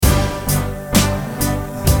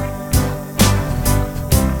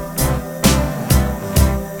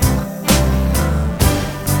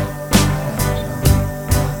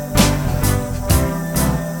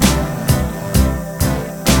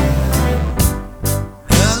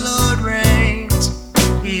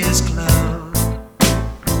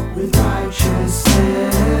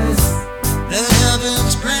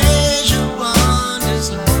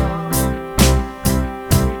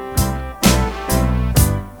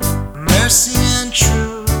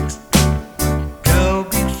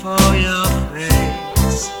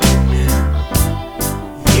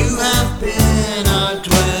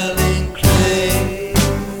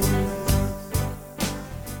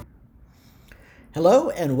Hello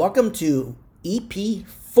and welcome to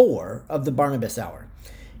EP4 of the Barnabus Hour.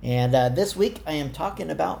 And this week I am talking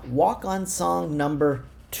about Walk On Song number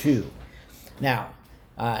 2. Now,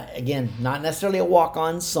 again, not necessarily a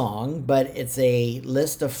walk-on song, but it's a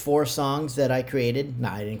list of 4 songs that I created. No,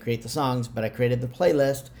 I didn't create the songs, but I created the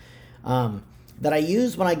playlist that I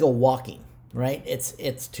use when I go walking, right?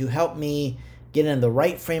 It's to help me get in the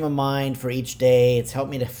right frame of mind for each day. It's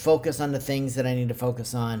helped me to focus on the things that I need to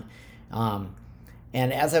focus on.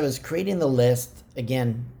 And as I was creating the list,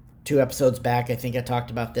 again, 2 episodes back, I think I talked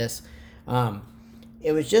about this.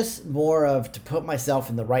 It was just more of to put myself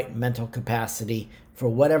in the right mental capacity for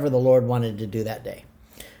whatever the Lord wanted to do that day.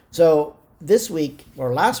 So this week,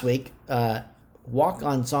 or last week, Walk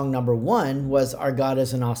On Song number 1 was Our God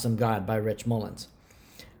is an Awesome God by Rich Mullins.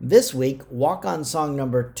 This week, Walk On Song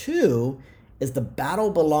number 2 is The Battle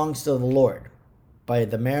Belongs to the Lord by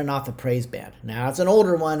the Maranatha Praise Band. Now, it's an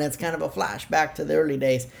older one. It's kind of a flashback to the early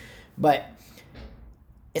days, but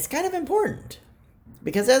it's kind of important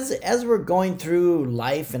because as we're going through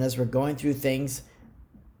life and as we're going through things,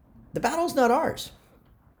 the battle's not ours.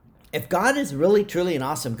 If God is really, truly an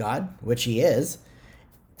awesome God, which he is,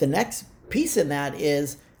 the next piece in that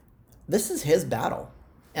is this is his battle.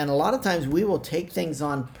 And a lot of times we will take things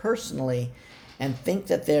on personally and think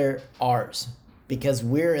that they're ours, because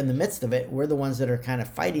we're in the midst of it. We're the ones that are kind of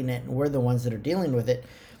fighting it, and we're the ones that are dealing with it.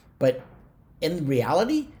 But in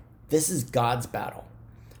reality, this is God's battle.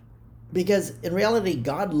 Because in reality,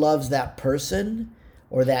 God loves that person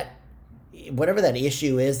or that whatever that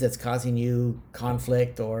issue is that's causing you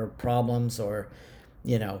conflict or problems or,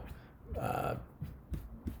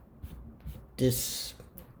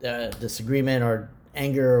 disagreement or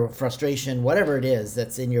anger or frustration, whatever it is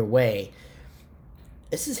that's in your way.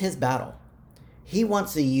 This is his battle. He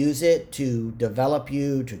wants to use it to develop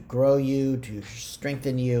you, to grow you, to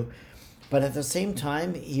strengthen you. But at the same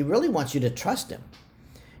time, he really wants you to trust him.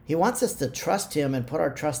 He wants us to trust him and put our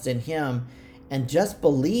trust in him and just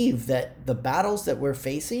believe that the battles that we're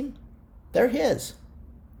facing, they're his.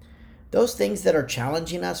 Those things that are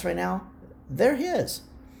challenging us right now, they're his.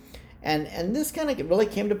 And this kind of really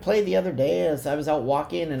came to play the other day as I was out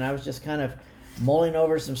walking and I was just kind of mulling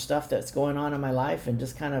over some stuff that's going on in my life and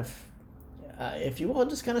just kind of if you will,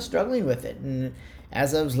 just kind of struggling with it. And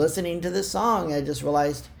as I was listening to this song, I just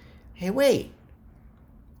realized, hey, wait,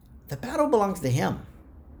 the battle belongs to him.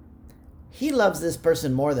 He loves this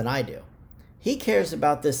person more than I do. He cares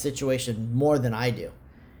about this situation more than I do.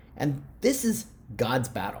 And this is God's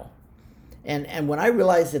battle. And when I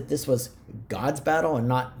realized that this was God's battle and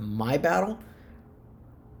not my battle,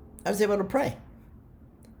 I was able to pray.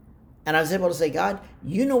 And I was able to say, God,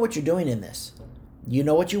 you know what you're doing in this. You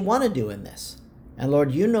know what you want to do in this. And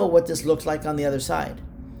Lord, you know what this looks like on the other side.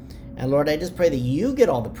 And Lord, I just pray that you get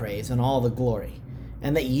all the praise and all the glory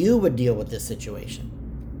and that you would deal with this situation.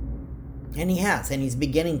 And he has, and he's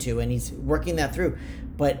beginning to, and he's working that through.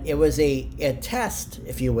 But it was a test,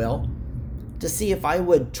 if you will, to see if I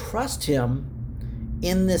would trust him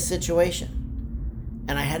in this situation.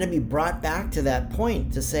 And I had to be brought back to that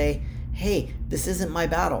point to say, hey, this isn't my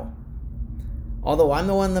battle. Although I'm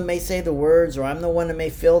the one that may say the words, or I'm the one that may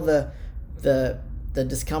feel the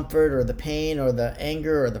discomfort or the pain or the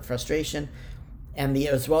anger or the frustration, and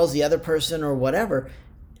as well as the other person or whatever,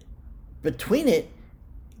 between it,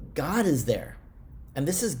 God is there. And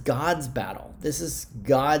this is God's battle. This is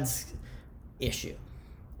God's issue.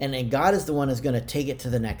 And God is the one that's going to take it to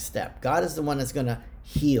the next step. God is the one that's going to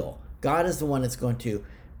heal. God is the one that's going to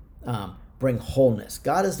bring wholeness.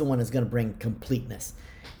 God is the one that's going to bring completeness.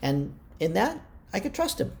 And in that, I could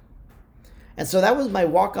trust him. And so that was my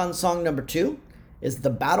walk-on song number 2, is The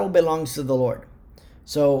Battle Belongs to the Lord.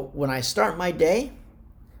 So when I start my day,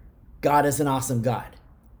 God is an awesome God.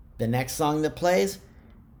 The next song that plays,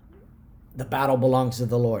 The Battle Belongs to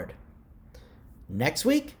the Lord. Next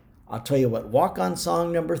week, I'll tell you what walk-on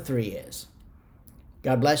song number 3 is.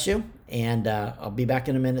 God bless you, and I'll be back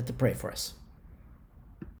in a minute to pray for us.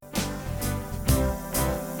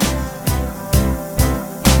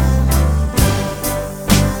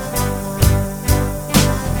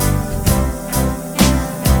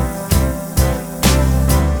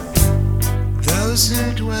 Those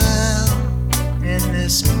who dwell in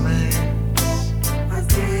this place of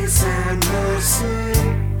peace and mercy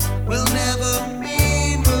will never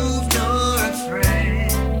be moved nor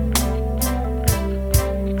afraid.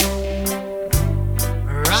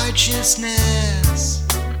 Righteousness,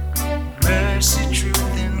 mercy,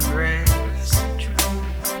 truth, and grace.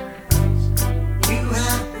 You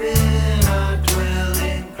have been our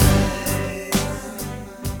dwelling place.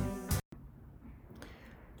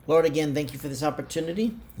 Lord, again, thank you for this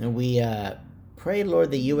opportunity. And we Pray, Lord,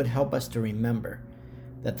 that you would help us to remember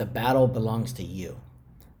that the battle belongs to you.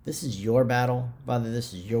 This is your battle, Father.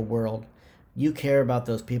 This is your world. You care about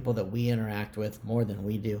those people that we interact with more than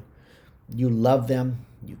we do. You love them.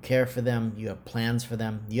 You care for them. You have plans for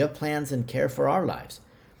them. You have plans and care for our lives.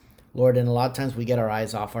 Lord, and a lot of times we get our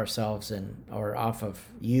eyes off ourselves or off of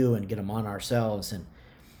you and get them on ourselves.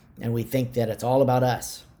 And we think that it's all about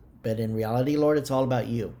us. But in reality, Lord, it's all about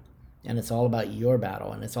you. And it's all about your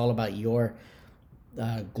battle. And it's all about your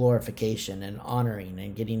glorification and honoring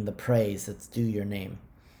and getting the praise that's due your name.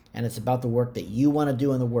 And it's about the work that you want to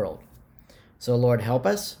do in the world. So, Lord, help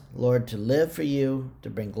us, Lord, to live for you, to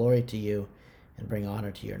bring glory to you, and bring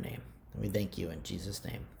honor to your name. And we thank you in Jesus'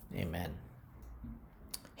 name. Amen.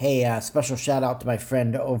 Hey, special shout out to my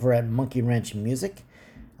friend over at Monkey Wrench Music.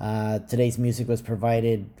 Today's music was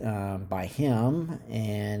provided by him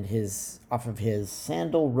and off of his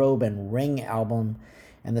Sandal, Robe, and Ring album,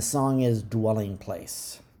 and the song is Dwelling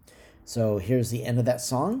Place. So here's the end of that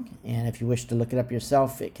song, and if you wish to look it up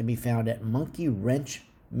yourself, it can be found at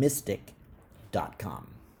monkeywrenchmystic.com.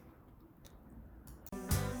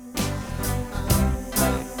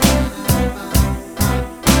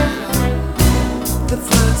 The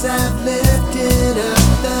floods have lifted up,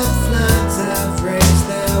 the floods have raised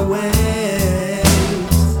their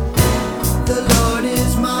waves. The Lord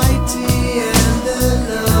is mighty and the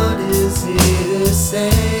Lord is here to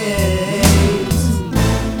save.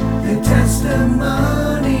 The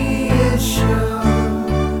testimony is sure,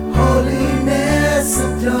 holiness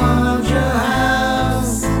adorns your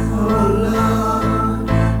house, oh Lord,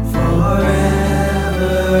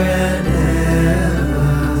 forever and ever.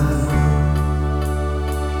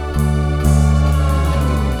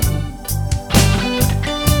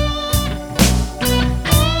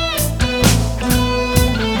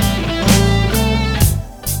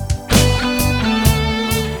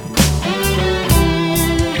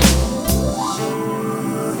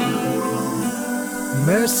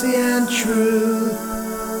 Mercy and truth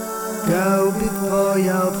go before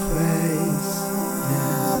your